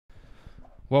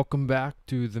Welcome back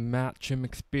to the Matt Chim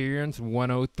Experience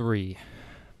 103.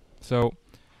 So,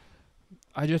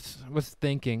 I just was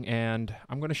thinking, and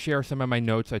I'm going to share some of my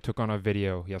notes I took on a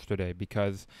video yesterday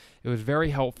because it was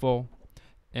very helpful,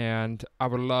 and I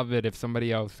would love it if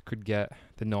somebody else could get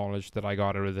the knowledge that I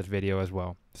got out of this video as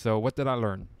well. So, what did I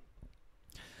learn?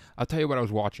 I'll tell you what I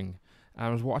was watching. I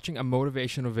was watching a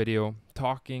motivational video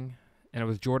talking, and it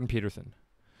was Jordan Peterson.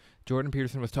 Jordan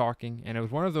Peterson was talking, and it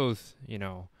was one of those,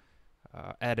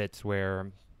 edits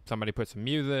where somebody put some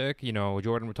music,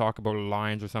 Jordan would talk about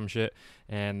lines or some shit,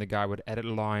 and the guy would edit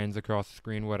lines across the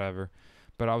screen, whatever.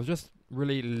 But I was just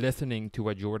really listening to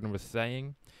what Jordan was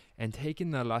saying and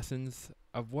taking the lessons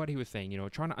of what he was saying,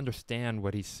 trying to understand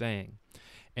what he's saying.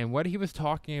 And what he was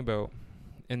talking about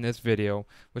in this video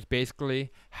was basically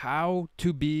how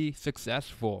to be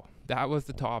successful. That was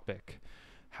the topic.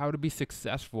 How to be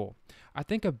successful. I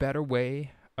think a better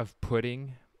way of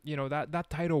putting that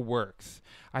title works.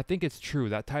 I think it's true.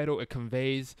 That title, it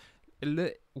conveys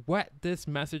what this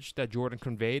message that Jordan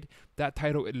conveyed. That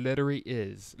title, it literally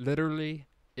is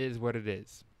what it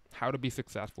is. How to be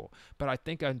successful. But I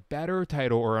think a better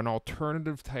title or an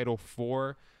alternative title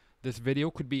for this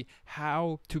video could be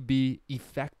how to be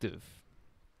effective.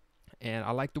 And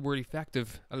I like the word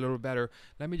effective a little better.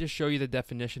 Let me just show you the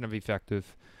definition of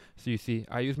effective. So you see,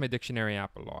 I use my dictionary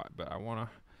app a lot, but I want to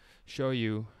show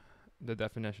you the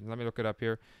definition. Let me look it up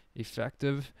here.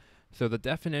 Effective. So the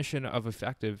definition of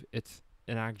effective, it's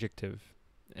an adjective,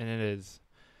 and it is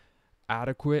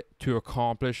adequate to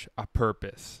accomplish a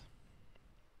purpose.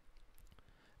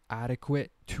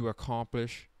 Adequate to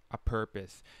accomplish a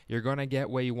purpose. You're going to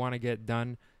get what you want to get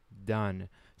done.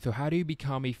 So how do you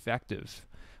become effective?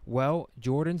 Well,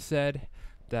 Jordan said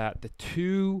that the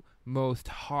two most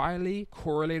highly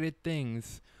correlated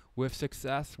things with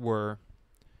success were,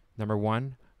 number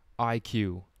one,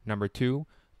 IQ. Number two,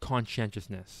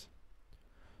 conscientiousness.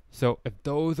 So if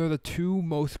those are the two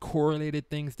most correlated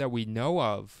things that we know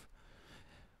of,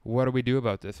 what do we do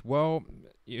about this? Well,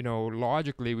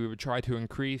 logically, we would try to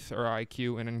increase our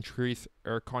IQ and increase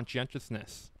our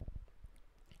conscientiousness.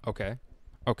 Okay.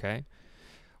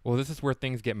 Well, this is where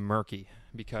things get murky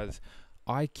because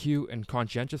IQ and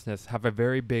conscientiousness have a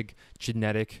very big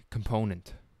genetic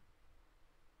component.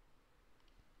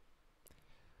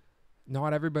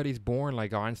 Not everybody's born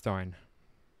like Einstein.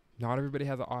 Not everybody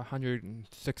has a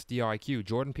 160 IQ.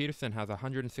 Jordan Peterson has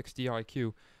 160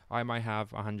 IQ. I might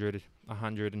have 100,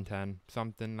 110,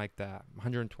 something like that.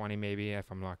 120 maybe if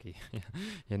I'm lucky,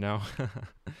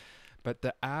 But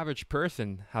the average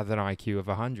person has an IQ of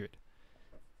 100.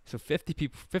 So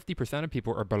 50% of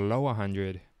people are below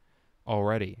 100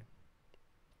 already,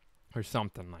 or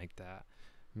something like that.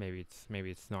 Maybe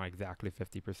it's not exactly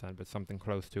 50%, but something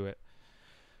close to it.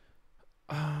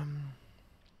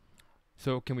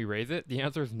 So can we raise it? The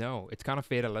answer is no. It's kind of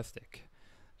fatalistic.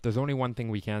 There's only one thing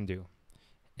we can do,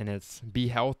 and it's be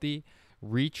healthy,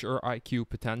 reach our IQ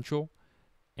potential,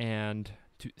 and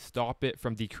to stop it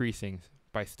from decreasing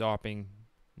by stopping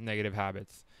negative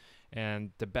habits.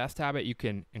 And the best habit you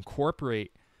can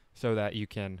incorporate so that you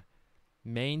can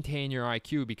maintain your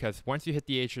IQ, because once you hit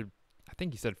the age of, I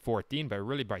think you said 14, but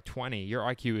really by 20, your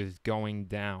IQ is going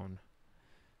down.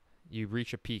 You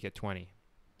reach a peak at 20.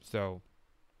 So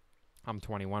I'm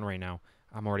 21 right now.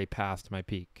 I'm already past my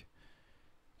peak.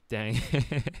 Dang.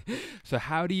 So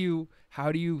how do you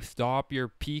stop your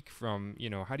peak from,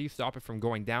 how do you stop it from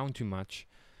going down too much?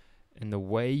 And the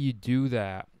way you do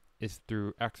that is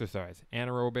through exercise.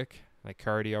 Anaerobic, like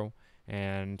cardio,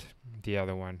 and the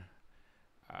other one,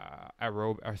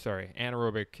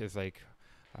 anaerobic is like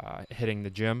hitting the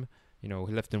gym,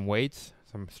 lifting weights,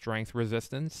 some strength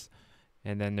resistance.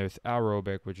 And then there's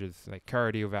aerobic, which is like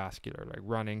cardiovascular, like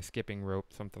running, skipping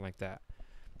rope, something like that.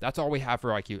 That's all we have for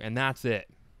IQ, and that's it.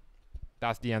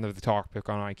 That's the end of the topic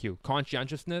on IQ.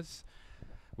 Conscientiousness,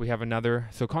 we have another.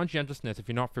 So conscientiousness, if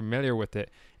you're not familiar with it,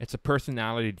 it's a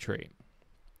personality trait.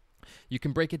 You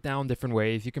can break it down different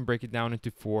ways. You can break it down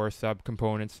into 4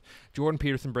 subcomponents. Jordan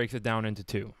Peterson breaks it down into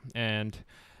 2. And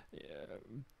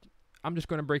I'm just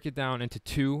going to break it down into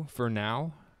 2 for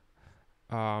now.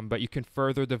 But you can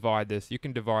further divide this. You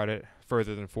can divide it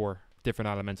further than 4 different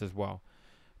elements as well.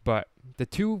 But the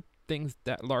 2 things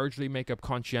that largely make up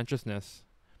conscientiousness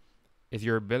is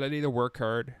your ability to work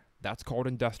hard. That's called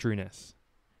industriousness.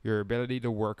 Your ability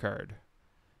to work hard.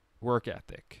 Work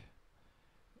ethic.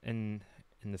 In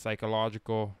the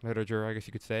psychological literature, I guess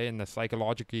you could say, in the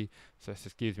psychology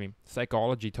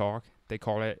talk, they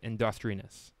call it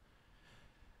industriousness.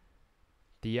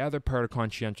 The other part of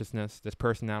conscientiousness, this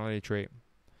personality trait,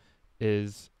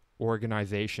 is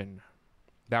organization.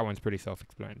 That one's pretty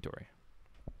self-explanatory.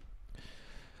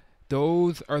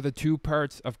 Those are the two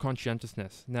parts of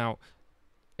conscientiousness. Now,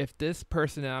 if this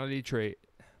personality trait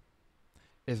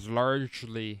is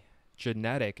largely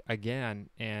genetic again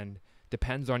and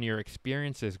depends on your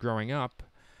experiences growing up,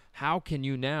 how can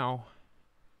you now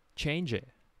change it?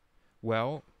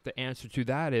 Well, the answer to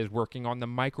that is working on the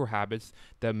micro habits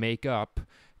that make up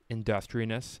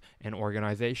industriousness and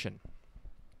organization.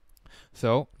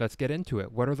 So let's get into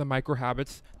it. What are the micro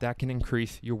habits that can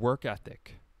increase your work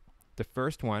ethic? The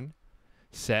first one,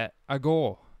 set a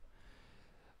goal.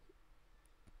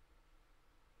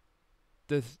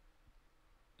 The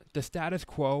status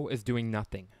quo is doing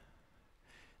nothing.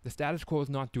 The status quo is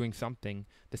not doing something.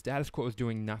 The status quo is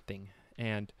doing nothing.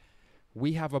 And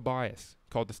we have a bias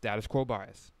called the status quo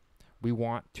bias. We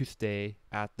want to stay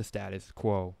at the status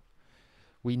quo.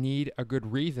 We need a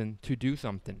good reason to do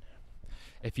something.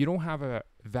 If you don't have a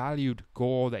valued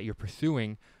goal that you're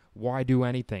pursuing, why do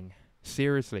anything?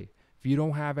 Seriously, if you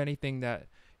don't have anything that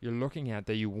you're looking at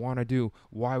that you want to do,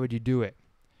 why would you do it?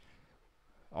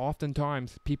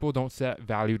 Oftentimes, people don't set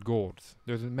valued goals.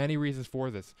 There's many reasons for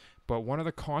this, but one of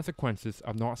the consequences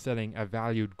of not setting a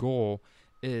valued goal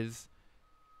is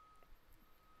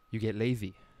you get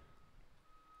lazy.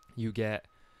 You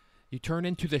turn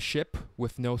into the ship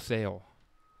with no sail.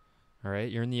 All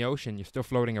right, you're in the ocean, you're still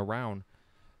floating around.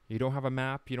 You don't have a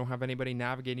map, you don't have anybody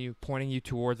navigating you, pointing you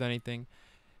towards anything.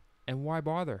 And why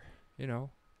bother?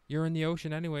 You're in the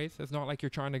ocean anyways. It's not like you're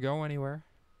trying to go anywhere.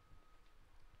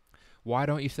 Why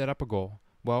don't you set up a goal?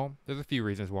 Well, there's a few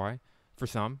reasons why. For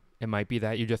some, it might be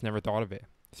that you just never thought of it.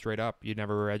 Straight up, you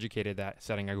never were educated that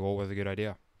setting a goal was a good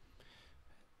idea.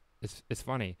 It's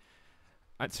funny.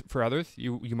 For others,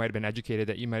 you might have been educated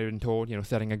that you might have been told,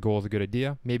 setting a goal is a good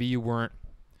idea. Maybe you weren't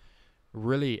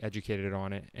really educated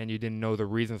on it and you didn't know the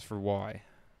reasons for why.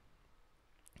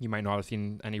 You might not have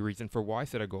seen any reason for why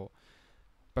set a goal.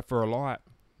 But for a lot,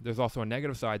 there's also a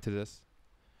negative side to this.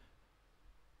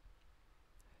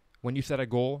 When you set a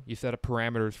goal, you set up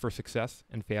parameters for success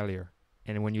and failure.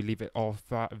 And when you leave it all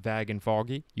vague and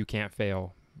foggy, you can't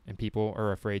fail. And people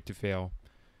are afraid to fail.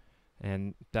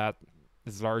 And that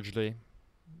is largely,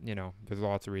 there's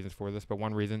lots of reasons for this, but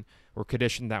one reason, we're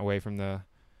conditioned that way from the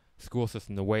school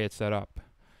system, the way it's set up.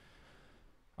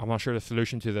 I'm not sure the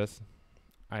solution to this.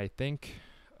 I think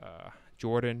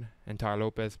Jordan and Ty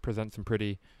Lopez present some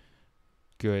pretty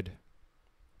good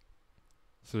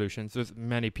solutions. There's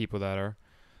many people that are,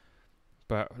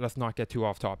 but let's not get too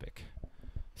off topic.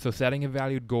 So setting a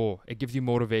valued goal, it gives you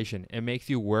motivation. It makes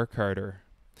you work harder.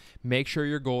 Make sure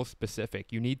your goal is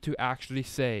specific. You need to actually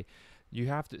say, you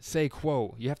have to say,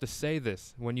 quote, you have to say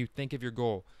this when you think of your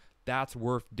goal. That's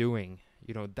worth doing.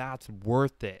 That's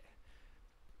worth it.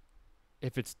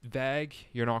 If it's vague,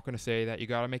 you're not going to say that. You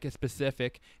got to make it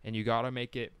specific and you got to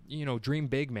make it, dream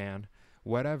big, man.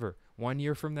 Whatever. 1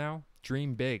 year from now,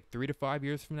 dream big. 3 to 5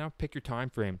 years from now, pick your time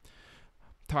frame.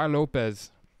 Ty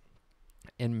Lopez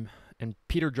and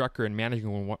Peter Drucker in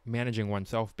Managing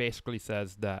Oneself basically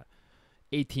says that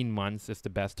 18 months is the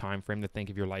best time frame to think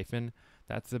of your life in.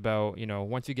 That's about,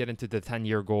 once you get into the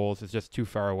 10-year goals, it's just too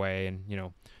far away.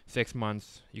 And, 6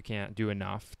 months, you can't do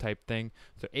enough type thing.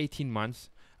 So 18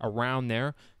 months, around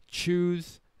there,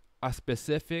 choose a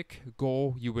specific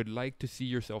goal you would like to see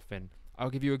yourself in. I'll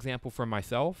give you an example for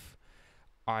myself.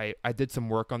 I did some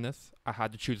work on this. I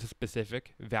had to choose a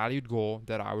specific valued goal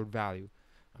that I would value.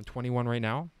 I'm 21 right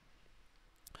now.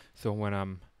 So when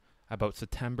I'm about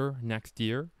September next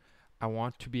year, I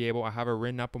want to be able, I have it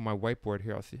written up on my whiteboard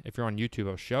here. I'll see. If you're on YouTube,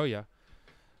 I'll show you.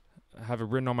 I have it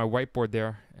written on my whiteboard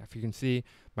there. If you can see,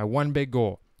 my one big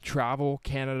goal, travel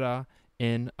Canada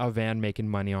in a van making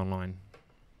money online.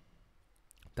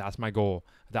 That's my goal.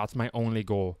 That's my only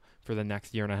goal for the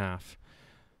next year and a half.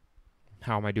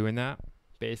 How am I doing that?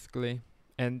 Basically.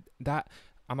 And that,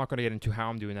 I'm not going to get into how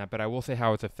I'm doing that, but I will say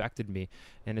how it's affected me.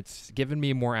 And it's given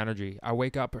me more energy. I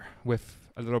wake up with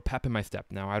a little pep in my step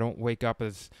now. I don't wake up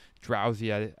as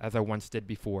drowsy as I once did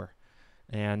before.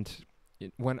 And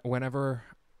whenever,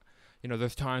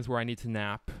 there's times where I need to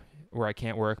nap, where I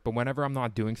can't work, but whenever I'm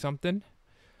not doing something,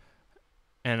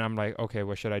 and I'm like, okay,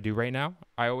 what should I do right now?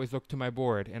 I always look to my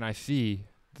board and I see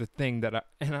the thing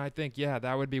and I think, yeah,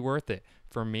 that would be worth it.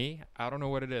 For me, I don't know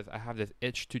what it is. I have this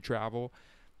itch to travel.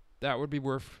 That would be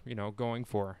worth, going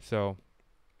for. So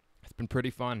it's been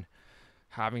pretty fun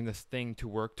having this thing to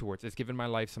work towards. It's given my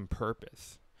life some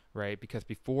purpose, right? Because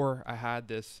before I had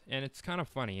this, and it's kind of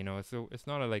funny, it's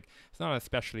not a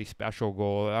especially special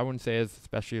goal. I wouldn't say it's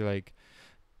especially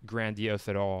grandiose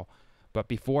at all. But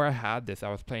before I had this, I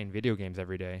was playing video games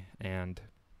every day, and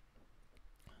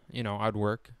I'd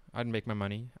work, I'd make my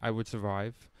money, I would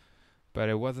survive, but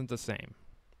it wasn't the same.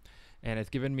 and it's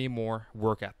given me more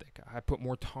work ethic. I put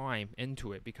more time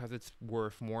into it because it's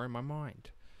worth more in my mind.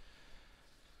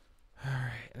 All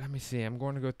right, let me see. I'm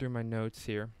going to go through my notes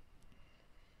here.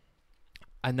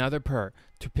 Another part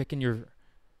to picking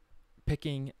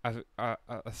a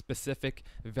specific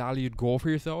valued goal for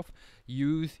yourself,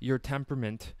 use your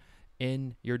temperament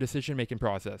in your decision making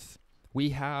process. We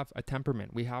have a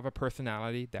temperament, we have a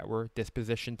personality that we're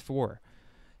dispositioned for.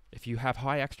 If you have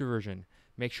high extroversion,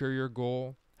 make sure your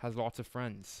goal has lots of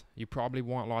friends. You probably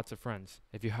want lots of friends.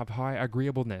 If you have high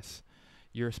agreeableness,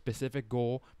 your specific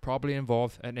goal probably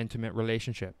involves an intimate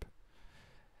relationship.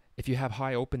 If you have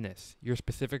high openness, your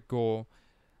specific goal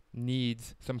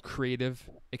needs some creative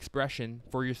expression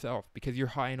for yourself because you're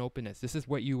high in openness. This is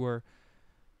what your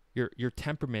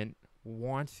temperament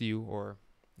wants you, or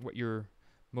what you're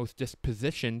most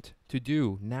dispositioned to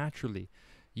do naturally.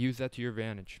 Use that to your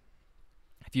advantage.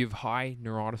 If you have high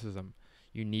neuroticism,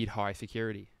 you need high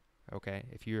security. Okay?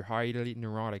 If you're highly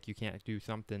neurotic, you can't do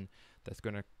something that's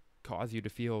going to cause you to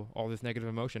feel all this negative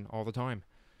emotion all the time.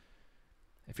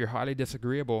 If you're highly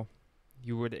disagreeable,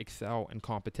 you would excel in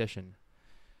competition.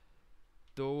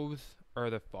 Those are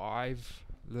the 5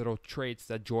 little traits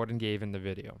that Jordan gave in the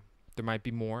video. There might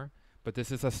be more, but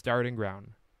this is a starting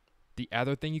ground. The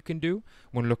other thing you can do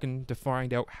when looking to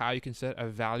find out how you can set a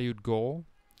valued goal,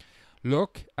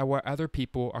 look at what other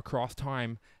people across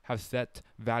time have set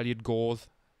valued goals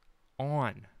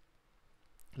on.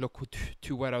 Look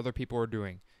to what other people are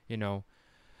doing,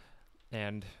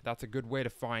 and that's a good way to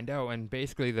find out. And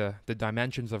basically the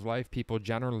dimensions of life people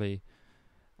generally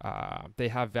they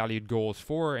have valued goals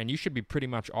for, and you should be pretty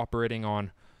much operating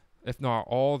on, if not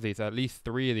all of these, at least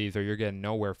 3 of these, or you're getting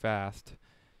nowhere fast.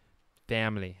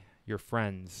 Family, your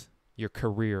friends, your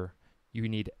career. You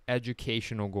need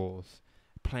educational goals,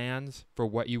 plans for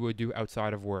what you would do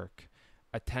outside of work,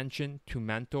 attention to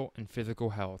mental and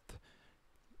physical health,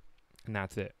 and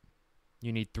that's it.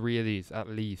 You need 3 of these at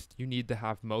least. You need to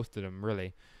have most of them,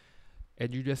 really,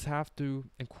 and you just have to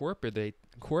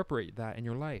incorporate that in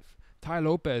your life. Ty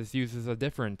Lopez uses a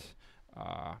different,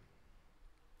 a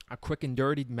quick and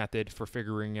dirty method for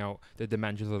figuring out the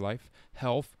dimensions of life: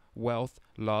 health, wealth,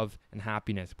 love, and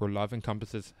happiness, where love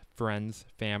encompasses friends,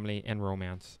 family, and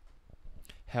romance.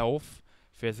 Health,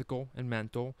 physical and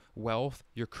mental; wealth,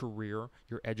 your career,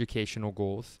 your educational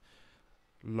goals;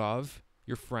 love,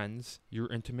 your friends,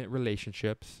 your intimate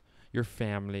relationships, your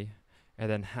family;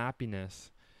 and then happiness.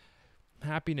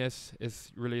 Happiness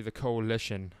is really the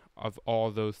coalition of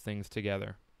all those things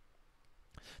together.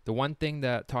 The one thing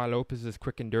that Ty Lopez's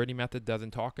quick and dirty method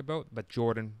doesn't talk about, but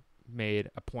Jordan made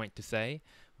a point to say,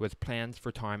 was plans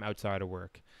for time outside of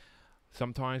work.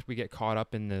 Sometimes we get caught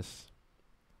up in this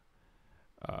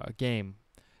game.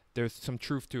 There's some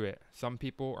truth to it. Some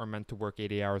people are meant to work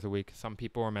 80 hours a week. Some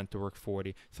people are meant to work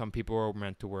 40. Some people are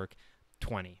meant to work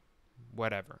 20,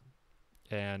 whatever.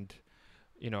 And,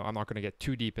 I'm not going to get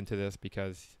too deep into this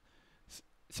because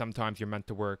sometimes you're meant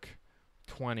to work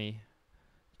 20,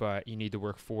 but you need to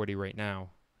work 40 right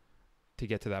now to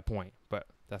get to that point. But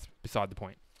that's beside the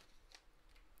point.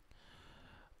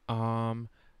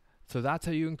 So that's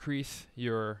how you increase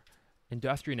your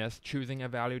industriousness, choosing a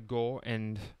valued goal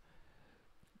and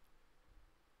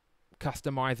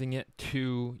customizing it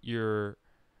to your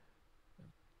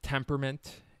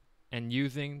temperament, and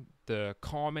using the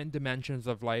common dimensions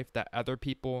of life that other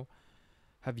people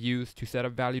have used to set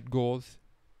up valued goals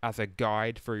as a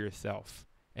guide for yourself,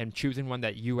 and choosing one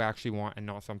that you actually want and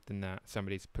not something that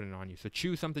somebody's putting on you. So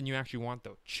choose something you actually want,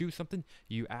 though. Choose something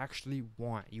you actually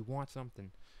want. You want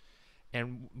something.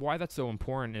 And why that's so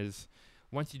important is,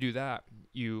 once you do that,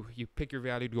 you pick your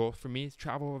valued goal. For me, it's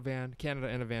travel a van, Canada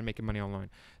in a van, making money online.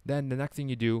 Then the next thing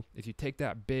you do is you take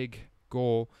that big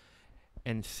goal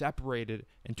and separate it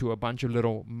into a bunch of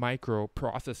little micro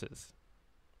processes,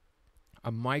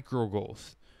 micro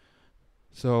goals.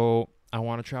 So I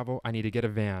want to travel. I need to get a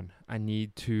van. I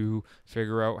need to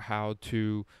figure out how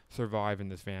to survive in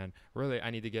this van. Really, I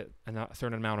need to get a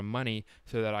certain amount of money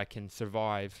so that I can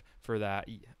survive for that.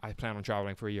 I plan on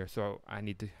traveling for a year, so I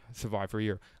need to survive for a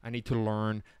year. I need to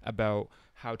learn about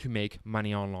how to make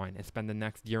money online and spend the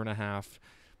next year and a half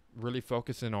really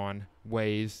focusing on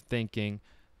ways, thinking,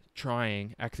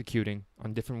 trying, executing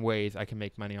on different ways I can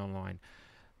make money online.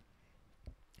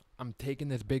 I'm taking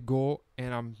this big goal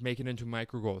and I'm making it into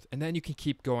micro goals. And then you can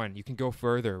keep going. You can go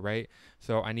further, right?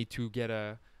 So I need to get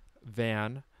a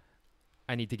van.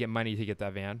 I need to get money to get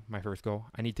that van, my first goal.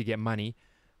 I need to get money.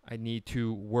 I need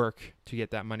to work to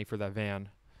get that money for that van.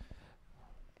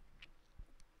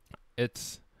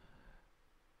 It's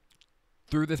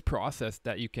through this process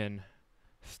that you can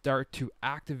start to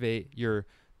activate your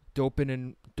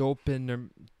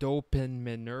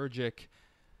dopaminergic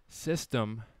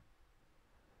system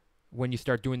when you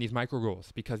start doing these micro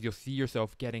goals, because you'll see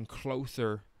yourself getting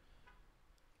closer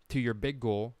to your big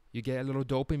goal. You get a little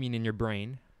dopamine in your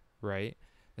brain, right?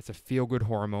 It's a feel-good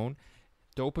hormone.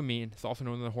 Dopamine is also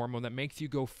known as the hormone that makes you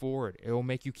go forward. It will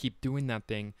make you keep doing that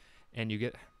thing, and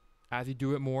as you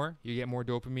do it more, you get more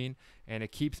dopamine, and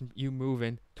it keeps you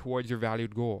moving towards your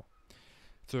valued goal.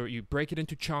 So you break it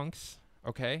into chunks,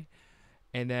 okay?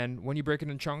 And then when you break it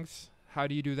in chunks, how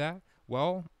do you do that?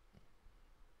 Well,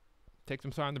 take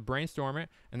some time to brainstorm it,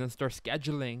 and then start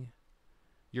scheduling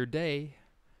your day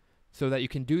so that you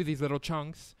can do these little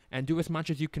chunks and do as much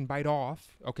as you can bite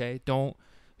off, okay?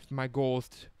 My goal is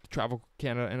to travel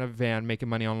Canada in a van making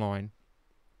money online.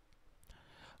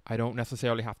 I don't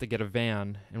necessarily have to get a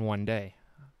van in one day,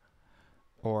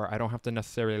 or I don't have to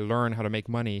necessarily learn how to make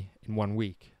money in 1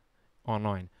 week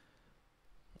online.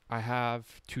 I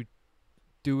have to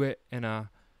do it in a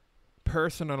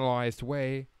personalized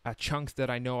way at chunks that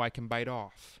I know I can bite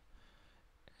off.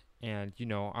 And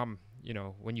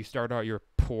when you start out, you're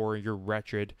poor, you're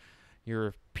wretched,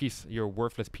 you're a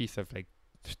worthless piece of like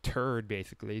turd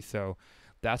basically. So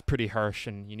that's pretty harsh,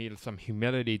 and you need some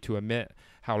humility to admit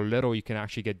how little you can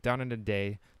actually get done in a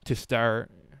day to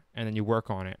start, and then you work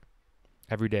on it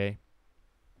every day,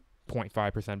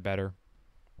 0.5% better.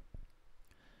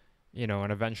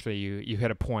 And eventually you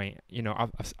hit a point.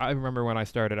 I remember when I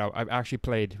started out, I've actually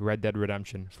played Red Dead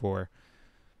Redemption for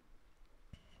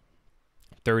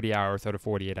 30 hours out of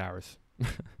 48 hours.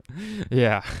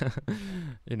 Yeah.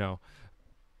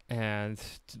 And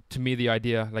to me, the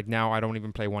idea, like now I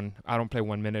don't play 1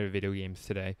 minute of video games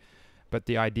today, but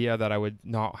the idea that I would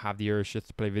not have the urge just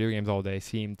to play video games all day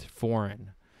seemed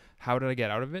foreign. How did I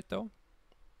get out of it though?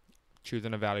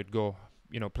 Choosing a valid goal.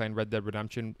 Playing Red Dead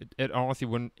Redemption, it honestly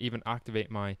wouldn't even activate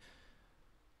my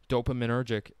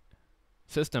dopaminergic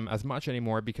system as much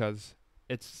anymore, because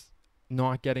it's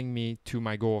not getting me to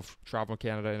my goal of traveling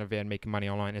Canada in a van making money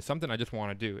online. It's something I just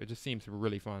want to do. It just seems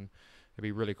really fun. It'd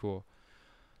be really cool.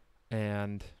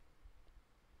 And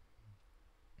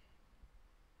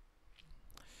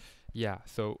yeah,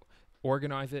 so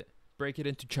organize it, break it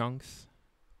into chunks.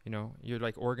 You're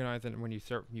like organizing when you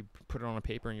put it on a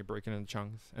paper and you break it into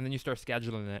chunks, and then you start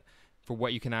scheduling it for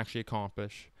what you can actually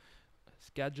accomplish.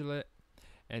 Schedule it,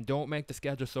 and don't make the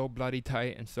schedule so bloody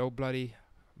tight and so bloody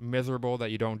miserable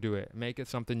that you don't do it. Make it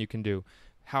something you can do.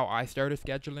 How I started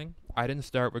scheduling, I didn't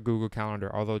start with Google Calendar,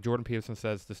 although Jordan Peterson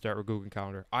says to start with Google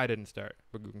Calendar. I didn't start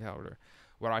with Google Calendar.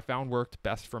 What I found worked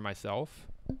best for myself,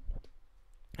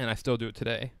 and I still do it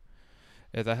today,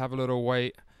 is I have a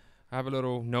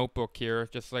little notebook here,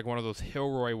 just like one of those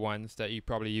Hilroy ones that you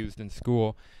probably used in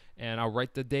school, and I'll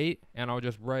write the date, and I'll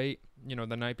just write, the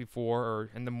night before or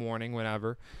in the morning,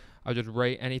 whenever. I'll just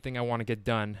write anything I want to get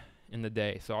done in the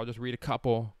day. So I'll just read a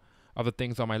couple of the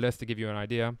things on my list to give you an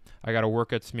idea. I got to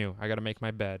work at SMU. I got to make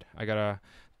my bed. I got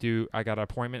an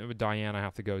appointment with Diane I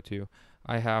have to go to.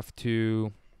 I have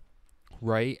to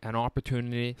write an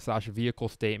opportunity/vehicle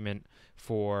statement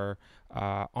for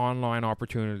online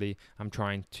opportunity I'm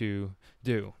trying to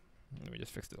do. Let me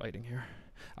just fix the lighting here.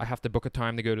 I have to book a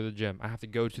time to go to the gym. I have to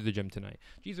go to the gym tonight.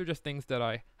 These are just things that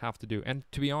I have to do. And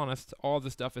to be honest, all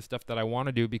this stuff is stuff that I want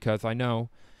to do because I know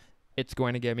it's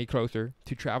going to get me closer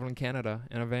to traveling Canada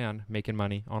in a van, making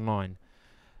money online.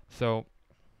 So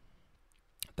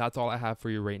that's all I have for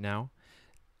you right now.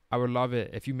 I would love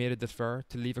it if you made it this far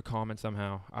to leave a comment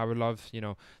somehow. I would love,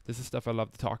 this is stuff I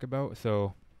love to talk about.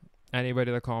 So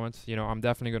anybody that comments, I'm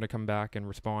definitely going to come back and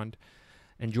respond.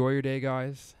 Enjoy your day,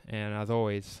 guys. And as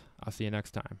always, I'll see you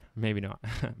next time. Maybe not.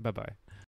 Bye-bye.